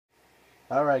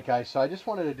Alright guys, so I just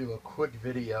wanted to do a quick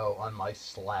video on my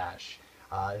Slash.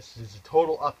 This is a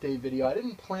total update video. I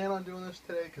didn't plan on doing this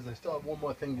today because I still have one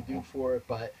more thing to do for it,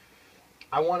 but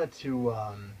I wanted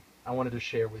to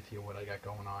share with you what I got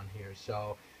going on here.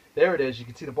 So there it is. You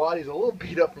can see the body's a little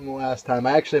beat up from the last time.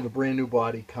 I actually have a brand new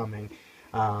body coming,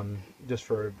 just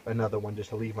for another one,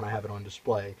 just to leave when I have it on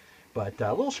display. But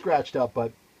a little scratched up,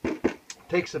 but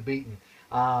takes a beating.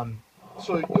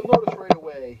 So you'll notice right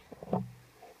away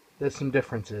there's some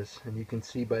differences, and you can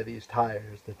see by these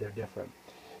tires that they're different.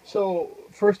 So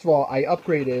first of all, I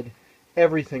upgraded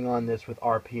everything on this with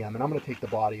RPM, and I'm going to take the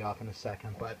body off in a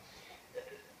second, but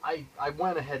I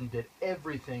went ahead and did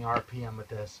everything RPM with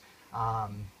this. Let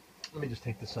me just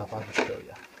take this off, I'll just show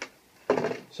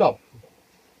you. So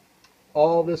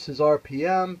all this is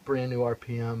RPM, brand new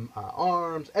RPM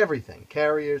arms, everything,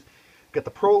 carriers. Got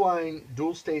the Proline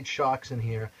dual stage shocks in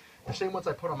here, the same ones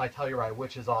I put on my Telluride,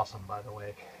 which is awesome, by the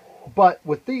way. But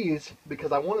with these,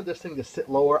 because I wanted this thing to sit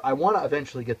lower, I want to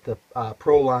eventually get the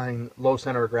Proline low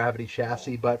center of gravity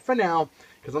chassis. But for now,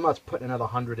 because I'm not putting another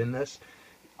 100 in this,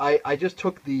 I just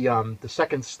took the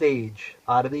second stage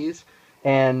out of these.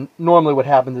 And normally what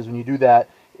happens is when you do that,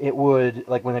 it would,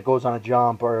 like when it goes on a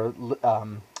jump or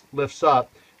lifts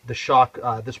up, the shock,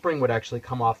 the spring would actually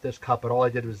come off this cup. But all I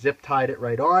did was zip tied it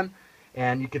right on.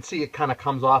 And you can see it kind of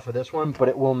comes off of this one, but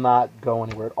it will not go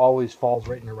anywhere. It always falls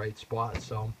right in the right spot.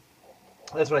 So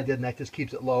that's what I did, and that just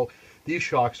keeps it low. These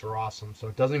shocks are awesome, so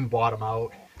it doesn't even bottom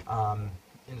out. And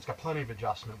it's got plenty of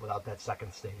adjustment without that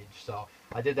second stage. So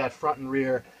I did that front and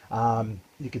rear.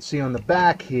 You can see on the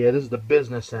back here, this is the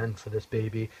business end for this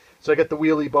baby. So I got the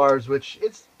wheelie bars, which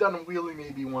it's done a wheelie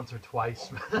maybe once or twice.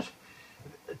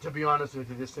 To be honest with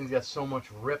you, this thing's got so much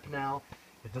rip now.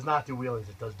 It does not do wheelies,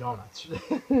 it does donuts.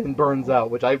 And burns out,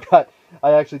 which I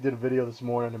actually did a video this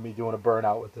morning of me doing a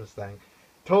burnout with this thing.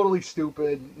 Totally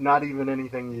stupid, not even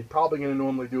anything you're probably going to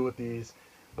normally do with these,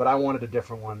 but I wanted a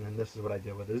different one, and this is what I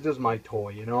did with it. It's just my toy,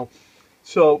 you know?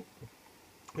 So,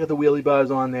 got the wheelie bars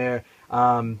on there.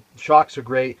 Shocks are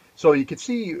great. So you can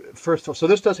see, first of all, so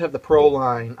this does have the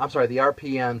Proline, I'm sorry, the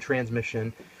RPM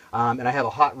transmission, and I have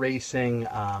a hot racing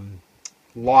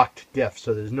locked diff,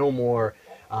 so there's no more...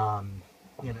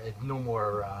 no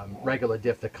more regular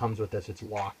diff that comes with this. It's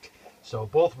locked. So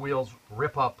both wheels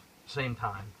rip up same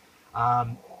time.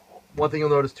 One thing you'll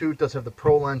notice too, it does have the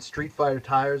Proline Street Fighter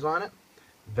tires on it.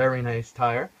 Very nice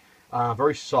tire.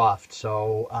 Very soft.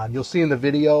 So you'll see in the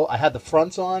video, I had the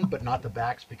fronts on, but not the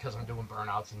backs because I'm doing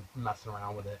burnouts and messing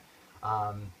around with it.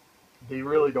 They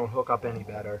really don't hook up any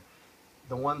better.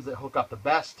 The ones that hook up the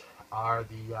best are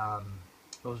the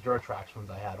those Traxxas ones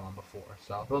I had on before.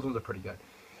 So those ones are pretty good.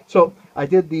 So I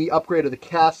did the upgrade of the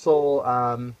Castle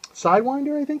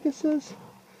Sidewinder, I think this is.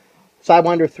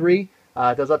 Sidewinder 3.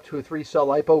 It does up to a 3-cell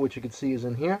LiPo, which you can see is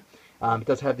in here. It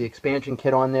does have the expansion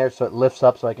kit on there, so it lifts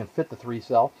up so I can fit the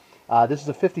 3-cell. This is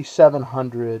a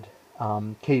 5700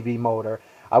 kV motor.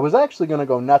 I was actually going to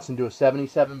go nuts and do a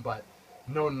 77, but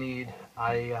no need.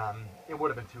 It would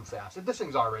have been too fast. This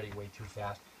thing's already way too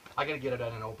fast. I got to get it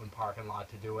at an open parking lot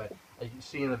to do it. As you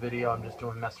see in the video, I'm just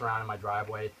messing around in my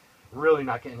driveway. Really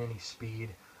not getting any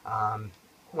speed.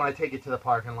 When I take it to the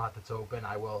parking lot that's open,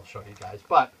 I will show you guys.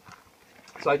 But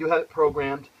so I do have it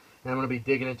programmed, and I'm going to be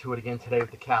digging into it again today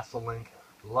with the Castle link.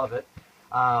 Love it.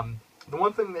 The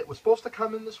one thing that was supposed to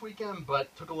come in this weekend,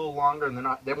 but took a little longer, and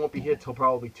they won't be here till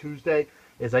probably Tuesday,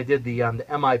 is I did the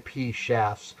MIP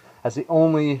shafts. That's the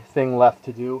only thing left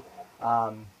to do.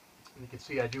 You can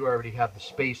see I do already have the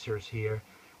spacers here.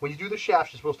 When you do the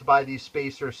shafts, you're supposed to buy these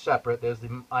spacers separate. There's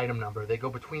the item number. They go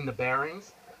between the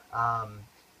bearings.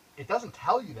 It doesn't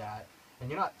tell you that, and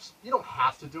you don't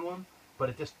have to do them, but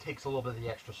it just takes a little bit of the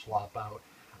extra slop out.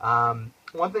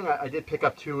 One thing I did pick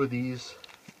up 2 of these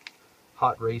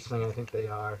Hot Racing, I think they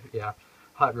are, yeah,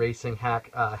 Hot Racing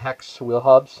Hex wheel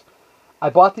hubs.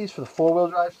 I bought these for the 4-wheel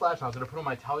drive Slash, and I was going to put on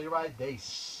my Telluride. They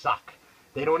suck.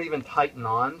 They don't even tighten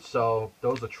on, so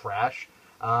those are trash.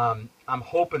 I'm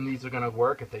hoping these are going to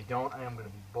work. If they don't, I am going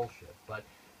to be bullshit. But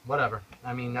whatever.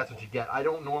 I mean, that's what you get.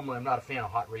 I'm not a fan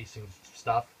of hot racing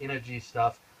stuff. Energy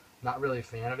stuff, not really a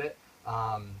fan of it.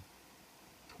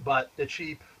 But they're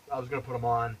cheap. I was going to put them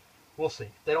on. We'll see.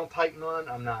 If they don't tighten on,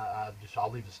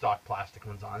 I'll leave the stock plastic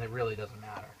ones on. It really doesn't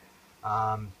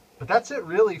matter. But that's it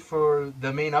really for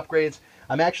the main upgrades.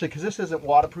 I'm actually, because this isn't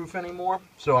waterproof anymore,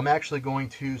 so I'm actually going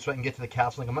to, so I can get to the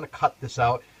Castle link, I'm going to cut this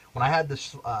out. When I had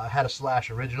this, had a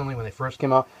Slash originally when they first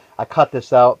came out, I cut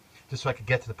this out just so I could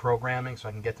get to the programming, so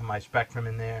I can get to my Spectrum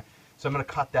in there. So I'm going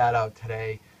to cut that out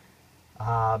today,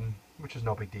 which is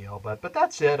no big deal. But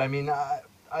that's it. I mean,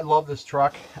 I love this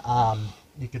truck.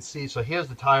 You can see, so here's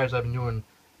the tires I've been doing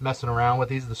messing around with.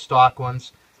 These are the stock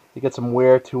ones. You get some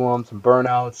wear to them, some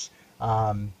burnouts.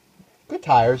 Good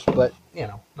tires, but you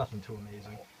know, nothing too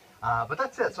amazing. But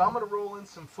that's it. So I'm gonna roll in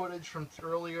some footage from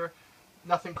earlier.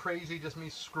 Nothing crazy, just me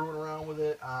screwing around with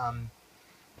it.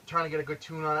 Trying to get a good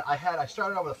tune on it. I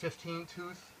started out with a 15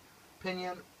 tooth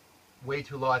pinion, way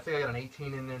too low. I think I got an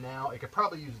 18 in there now. I could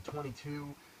probably use a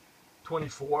 22,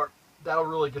 24. That'll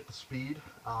really get the speed.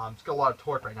 It's got a lot of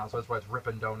torque right now, so that's why it's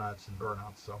ripping donuts and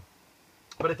burnouts. So,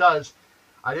 but it does.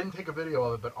 I didn't take a video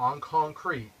of it, but on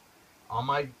concrete, on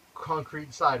my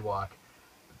concrete sidewalk,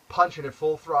 punching it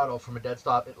full throttle from a dead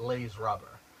stop, it lays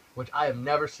rubber, which I have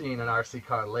never seen an RC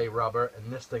car lay rubber,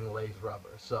 and this thing lays rubber.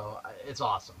 So it's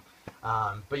awesome.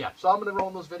 But yeah, so I'm going to roll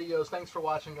those videos. Thanks for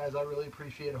watching, guys. I really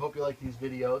appreciate it. Hope you like these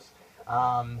videos.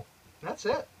 That's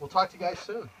it. We'll talk to you guys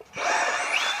soon.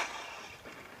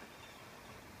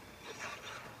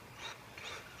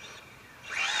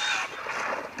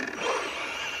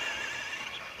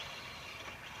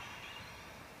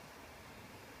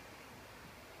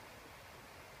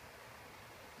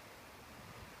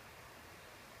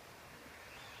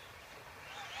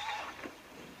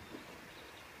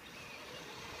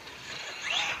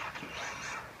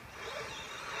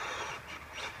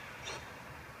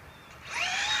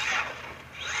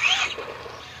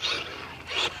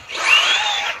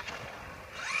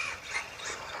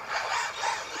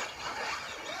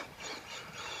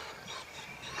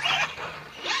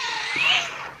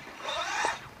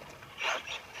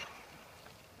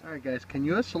 Alright guys, can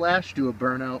you slash do a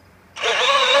burnout?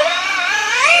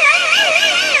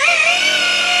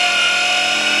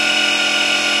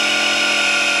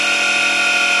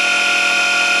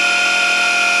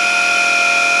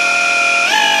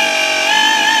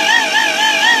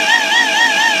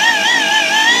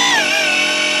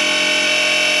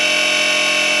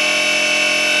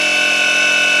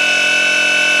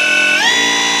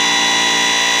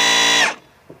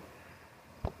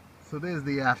 So there's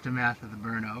the aftermath of the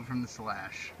burnout from the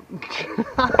slash.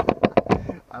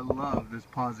 I love this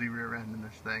posi rear end in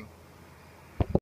this thing.